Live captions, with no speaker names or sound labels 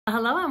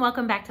Hello and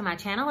welcome back to my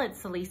channel.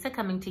 It's Celisa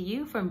coming to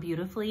you from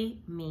Beautifully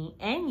Me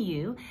and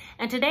You.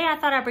 And today I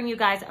thought I'd bring you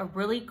guys a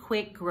really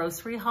quick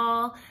grocery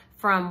haul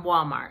from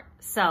Walmart.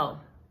 So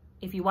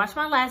if you watched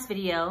my last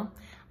video,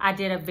 I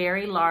did a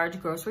very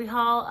large grocery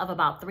haul of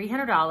about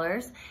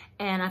 $300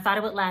 and I thought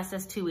it would last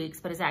us 2 weeks,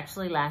 but it's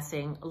actually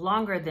lasting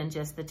longer than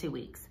just the 2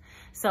 weeks.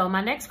 So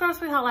my next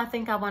grocery haul, I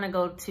think I want to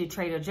go to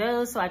Trader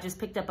Joe's. So I just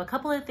picked up a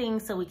couple of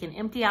things so we can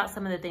empty out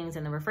some of the things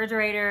in the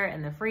refrigerator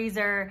and the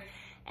freezer,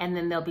 and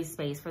then there'll be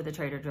space for the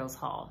Trader Joe's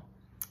haul.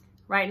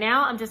 Right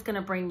now, I'm just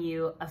gonna bring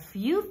you a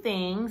few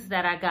things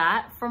that I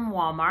got from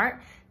Walmart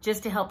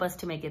just to help us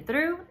to make it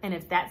through. And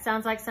if that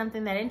sounds like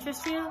something that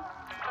interests you,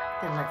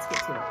 then let's get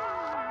to it.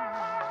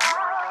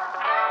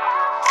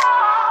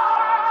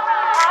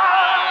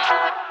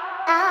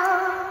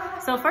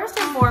 So first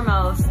and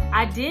foremost,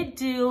 I did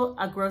do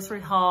a grocery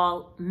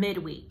haul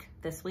midweek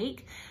this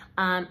week.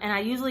 And I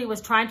usually was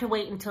trying to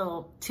wait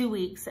until 2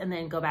 weeks and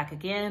then go back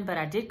again, but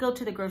I did go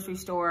to the grocery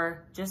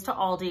store, just to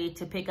Aldi,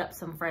 to pick up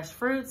some fresh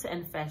fruits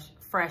and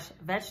fresh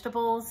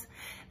vegetables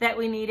that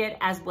we needed,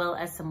 as well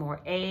as some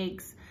more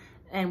eggs.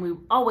 And we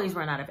always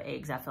run out of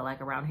eggs, I feel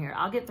like, around here.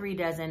 I'll get 3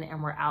 dozen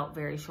and we're out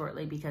very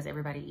shortly because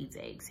everybody eats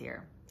eggs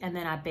here. And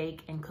then I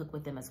bake and cook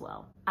with them as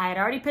well. I had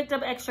already picked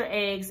up extra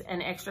eggs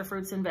and extra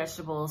fruits and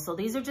vegetables. So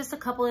these are just a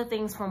couple of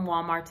things from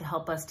Walmart to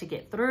help us to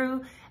get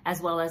through,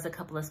 as well as a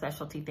couple of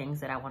specialty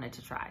things that I wanted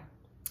to try.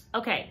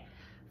 Okay,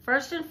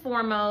 first and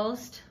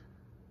foremost,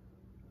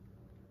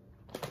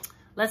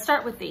 let's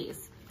start with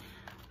these.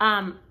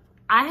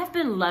 I have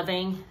been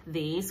loving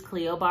these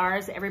Clio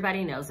bars.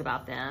 Everybody knows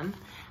about them.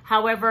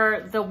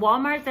 However, the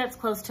Walmart that's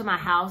close to my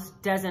house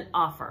doesn't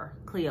offer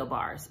Clio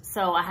bars.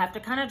 So I have to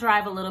kind of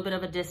drive a little bit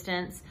of a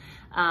distance.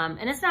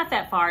 And it's not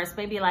that far. It's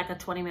maybe like a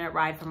 20-minute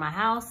ride from my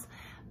house.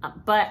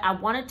 But I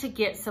wanted to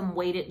get some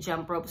weighted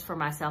jump ropes for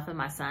myself and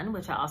my son,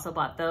 which I also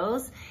bought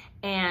those.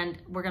 And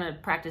we're gonna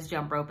practice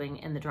jump roping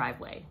in the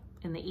driveway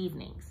in the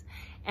evenings.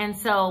 And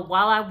so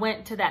while I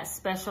went to that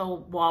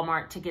special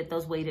Walmart to get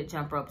those weighted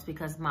jump ropes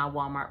because my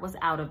Walmart was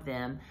out of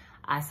them,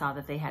 I saw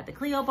that they had the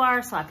Clio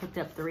bar, so I picked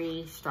up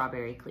 3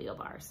 strawberry Clio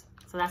bars.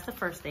 So that's the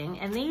first thing.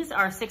 And these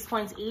are 6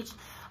 points each.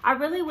 I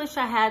really wish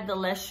I had the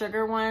less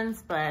sugar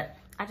ones, but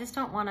I just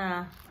don't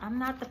wanna, I'm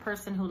not the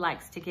person who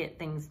likes to get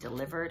things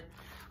delivered.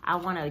 I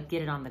wanna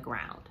get it on the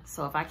ground.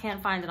 So if I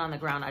can't find it on the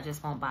ground, I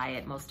just won't buy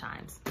it most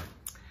times.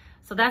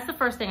 So that's the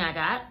first thing I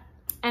got.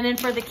 And then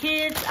for the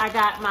kids, I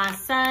got my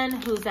son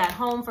who's at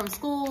home from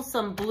school,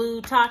 some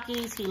blue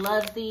Takis. He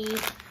loves these.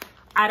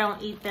 I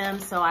don't eat them,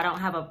 so I don't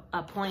have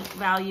a point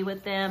value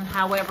with them.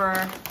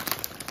 However,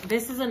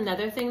 this is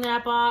another thing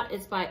that I bought.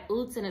 It's by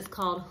Oots and it's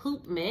called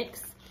Hoop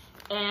Mix.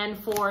 And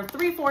for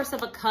 3/4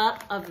 of a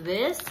cup of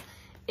this,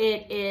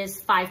 it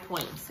is 5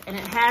 points. And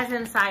it has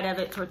inside of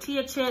it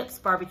tortilla chips,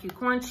 barbecue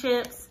corn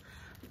chips,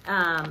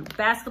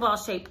 basketball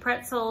shaped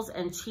pretzels,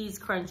 and cheese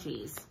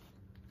crunchies.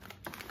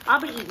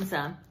 I'll be eating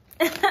some.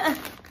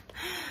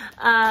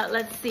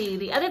 Let's see.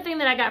 The other thing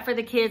that I got for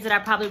the kids that I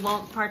probably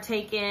won't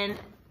partake in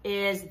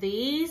is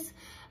these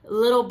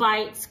Little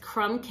Bites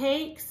crumb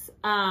cakes.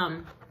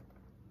 That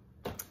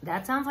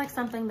sounds like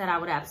something that I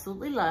would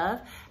absolutely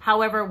love.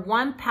 However,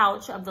 1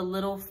 pouch of the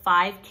little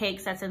 5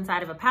 cakes that's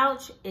inside of a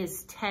pouch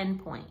is 10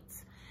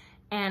 points.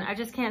 And I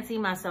just can't see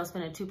myself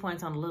spending 2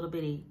 points on a little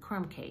bitty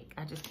crumb cake.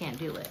 I just can't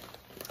do it.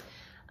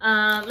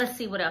 Let's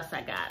see what else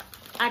I got.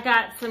 I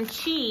got some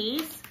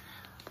cheese.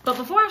 But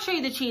before I show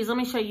you the cheese, let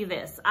me show you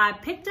this. I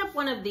picked up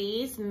one of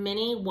these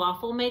mini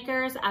waffle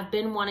makers. I've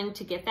been wanting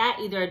to get that,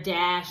 either a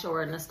Dash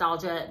or a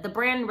Nostalgia. The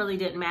brand really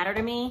didn't matter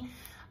to me.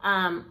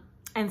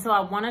 And so I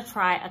want to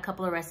try a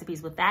couple of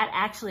recipes with that.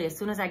 Actually, as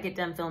soon as I get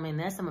done filming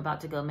this, I'm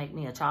about to go make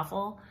me a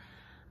chaffle.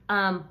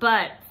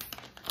 But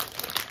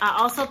I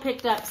also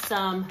picked up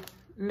some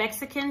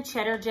Mexican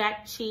cheddar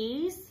jack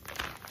cheese.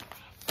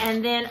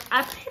 And then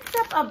I picked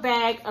up a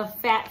bag of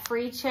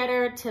fat-free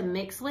cheddar to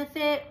mix with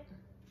it.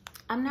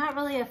 I'm not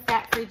really a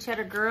fat-free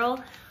cheddar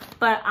girl,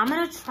 but I'm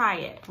gonna try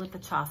it with the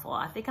chaffle.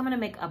 I think I'm gonna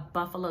make a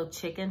buffalo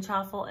chicken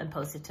chaffle and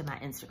post it to my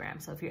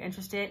Instagram. So if you're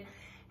interested,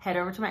 head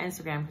over to my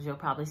Instagram because you'll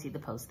probably see the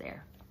post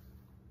there.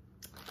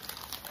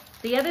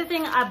 The other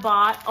thing I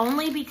bought,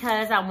 only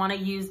because I wanna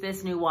use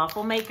this new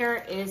waffle maker,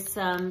 is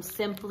some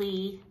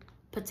Simply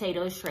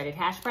Potato shredded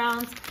hash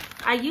browns.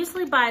 I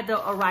usually buy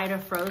the Ore-Ida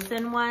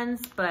frozen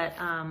ones, but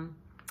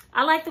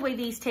I like the way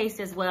these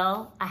taste as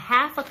well. A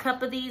 1/2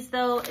 cup of these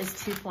though is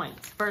 2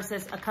 points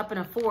versus 1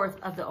 1/4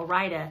 of the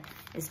Ore-Ida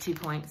is 2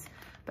 points.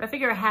 But I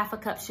figure a 1/2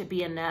 cup should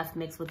be enough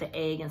mixed with the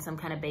egg and some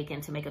kind of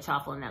bacon to make a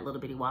chaffle in that little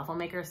bitty waffle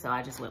maker. So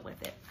I just went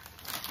with it.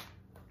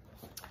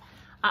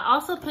 I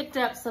also picked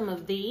up some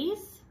of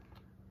these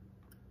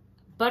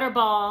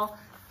Butterball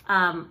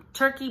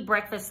turkey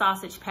breakfast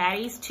sausage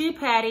patties. 2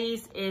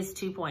 patties is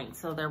 2 points.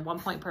 So they're 1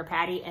 point per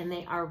patty and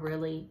they are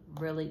really,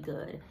 really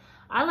good.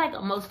 I like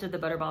most of the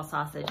Butterball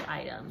sausage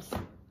items.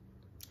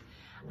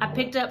 I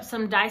picked up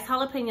some diced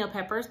jalapeno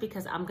peppers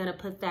because I'm gonna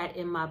put that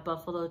in my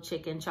buffalo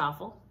chicken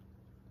chaffle.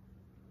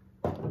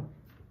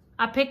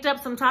 I picked up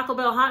some Taco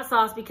Bell hot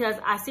sauce because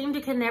I seem to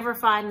can never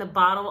find the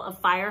bottle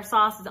of fire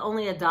sauce. It's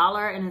only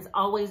 $1 and it's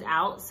always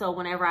out. So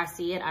whenever I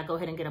see it, I go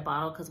ahead and get a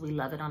bottle because we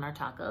love it on our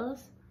tacos.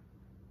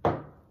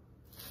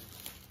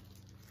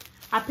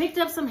 I picked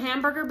up some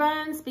hamburger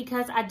buns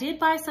because I did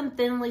buy some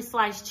thinly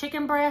sliced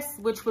chicken breasts,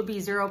 which would be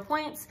 0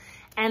 points.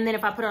 And then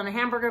if I put on a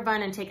hamburger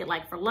bun and take it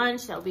like for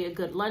lunch, that would be a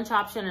good lunch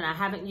option. And I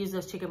haven't used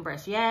those chicken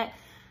breasts yet.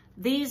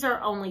 These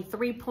are only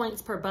 3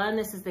 points per bun.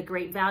 This is the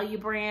Great Value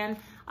brand.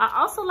 I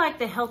also like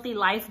the Healthy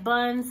Life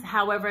buns.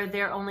 However,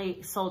 they're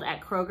only sold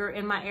at Kroger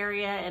in my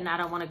area, and I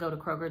don't want to go to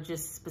Kroger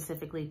just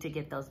specifically to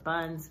get those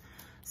buns.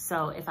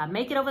 So if I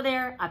make it over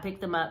there, I pick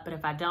them up. But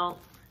if I don't,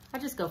 I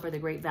just go for the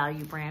Great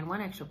Value brand.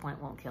 1 extra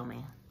point won't kill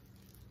me.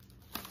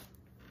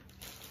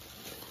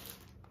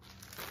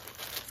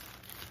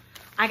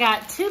 I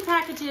got 2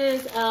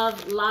 packages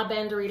of La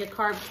Banderita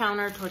Carb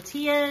Counter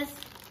tortillas.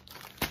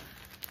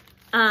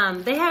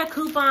 They had a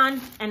coupon,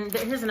 and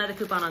here's another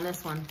coupon on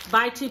this one.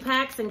 Buy 2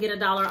 packs and get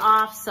 $1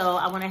 off. So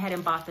I went ahead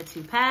and bought the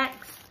 2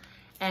 packs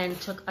and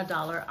took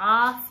 $1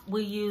 off.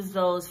 We use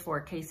those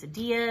for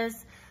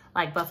quesadillas,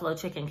 like buffalo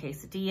chicken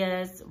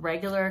quesadillas,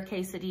 regular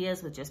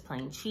quesadillas with just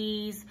plain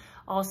cheese.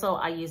 Also,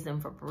 I use them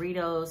for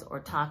burritos or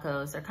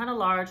tacos. They're kind of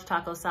large,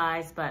 taco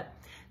size, but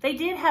they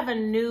did have a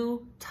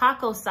new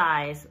taco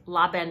size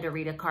La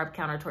Banderita Carb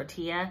Counter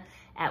tortilla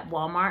at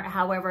Walmart.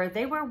 However,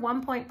 they were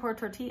 1 point per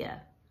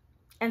tortilla.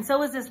 And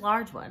so is this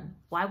large one.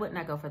 Why wouldn't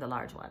I go for the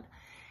large one?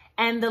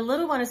 And the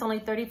little one is only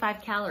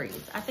 35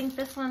 calories. I think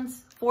this one's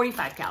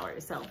 45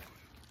 calories. So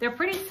they're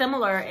pretty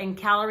similar in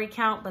calorie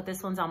count, but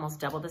this one's almost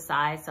double the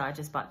size. So I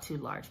just bought 2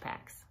 large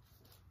packs.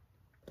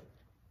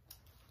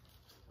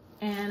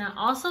 And I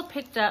also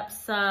picked up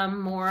some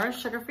more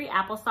sugar-free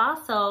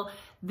applesauce. So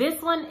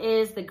this one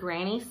is the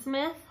Granny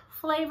Smith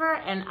flavor,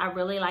 and I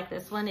really like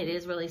this one. It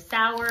is really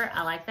sour.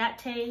 I like that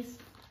taste.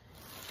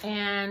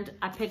 And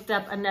I picked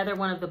up another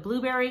one of the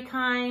blueberry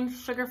kind,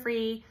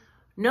 sugar-free,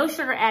 no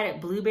sugar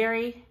added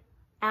blueberry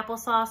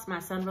applesauce. My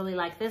son really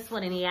liked this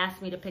one and he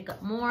asked me to pick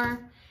up more.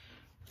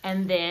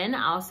 And then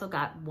I also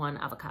got 1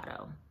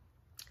 avocado.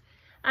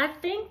 I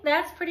think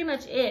that's pretty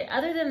much it.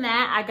 Other than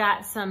that, I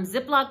got some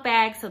Ziploc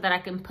bags so that I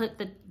can put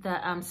the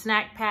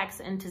snack packs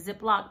into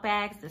Ziploc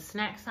bags, the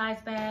snack size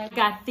bags. I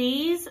got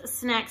these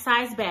snack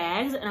size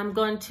bags and I'm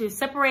going to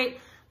separate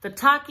the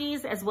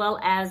Takis as well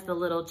as the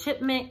little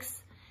chip mix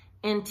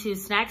into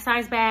snack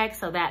size bags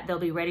so that they'll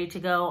be ready to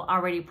go,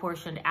 already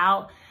portioned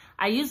out.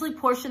 I usually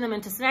portion them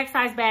into snack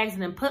size bags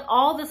and then put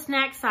all the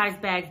snack size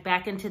bags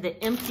back into the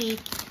empty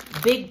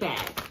big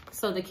bag.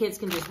 So the kids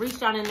can just reach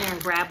down in there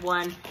and grab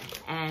one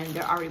and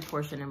they're already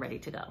portioned and ready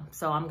to go.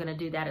 So I'm gonna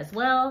do that as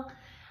well.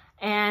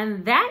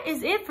 And that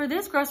is it for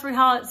this grocery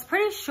haul. It's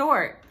pretty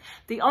short.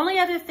 The only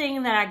other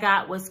thing that I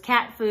got was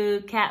cat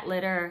food, cat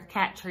litter,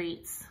 cat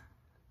treats.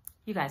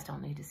 You guys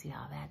don't need to see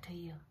all that, do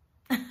you?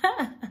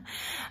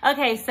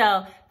 Okay,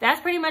 so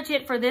that's pretty much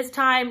it for this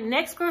time.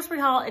 Next grocery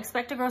haul,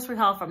 expect a grocery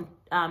haul from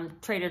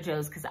Trader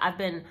Joe's because I've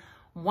been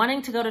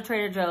wanting to go to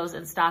Trader Joe's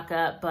and stock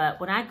up, but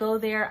when I go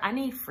there, I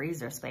need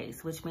freezer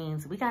space, which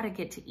means we got to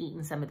get to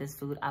eating some of this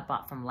food I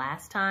bought from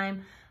last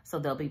time, so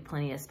there'll be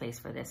plenty of space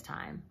for this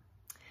time.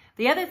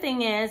 The other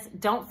thing is,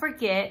 don't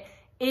forget,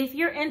 if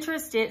you're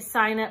interested,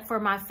 sign up for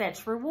my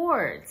Fetch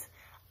Rewards.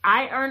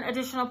 I earn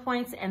additional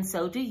points and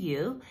so do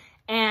you.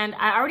 And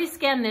I already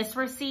scanned this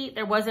receipt.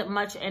 There wasn't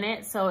much in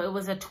it, so it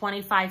was a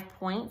 25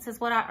 points is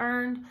what I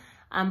earned.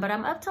 But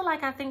I'm up to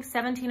like, I think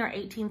 17 or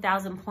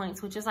 18,000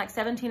 points, which is like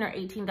 $17 or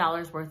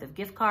 $18 worth of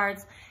gift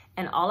cards.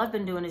 And all I've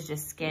been doing is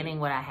just scanning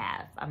what I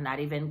have. I've not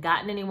even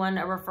gotten anyone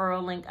a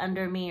referral link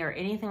under me or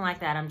anything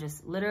like that. I'm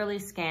just literally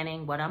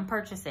scanning what I'm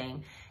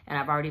purchasing. And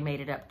I've already made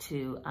it up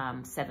to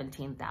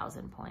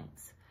 17,000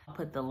 points. I'll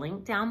put the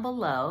link down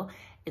below.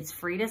 It's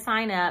free to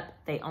sign up.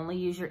 They only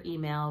use your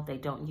email. They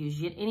don't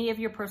use any of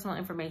your personal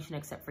information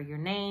except for your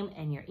name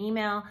and your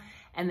email.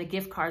 And the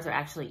gift cards are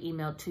actually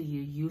emailed to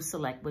you. You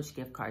select which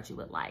gift cards you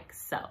would like.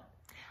 So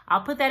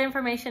I'll put that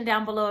information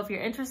down below if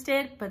you're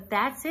interested. But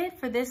that's it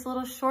for this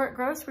little short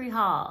grocery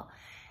haul.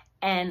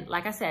 And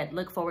like I said,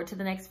 look forward to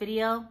the next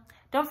video.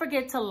 Don't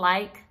forget to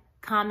like,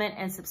 comment,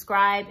 and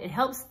subscribe. It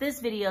helps this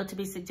video to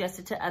be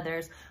suggested to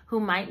others who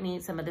might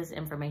need some of this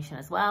information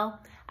as well.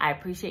 I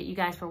appreciate you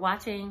guys for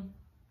watching.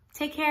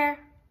 Take care.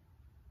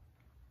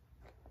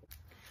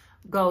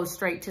 Go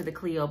straight to the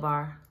Clio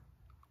bar.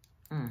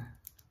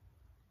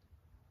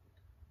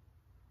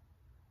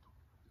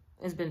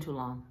 It's been too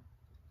long.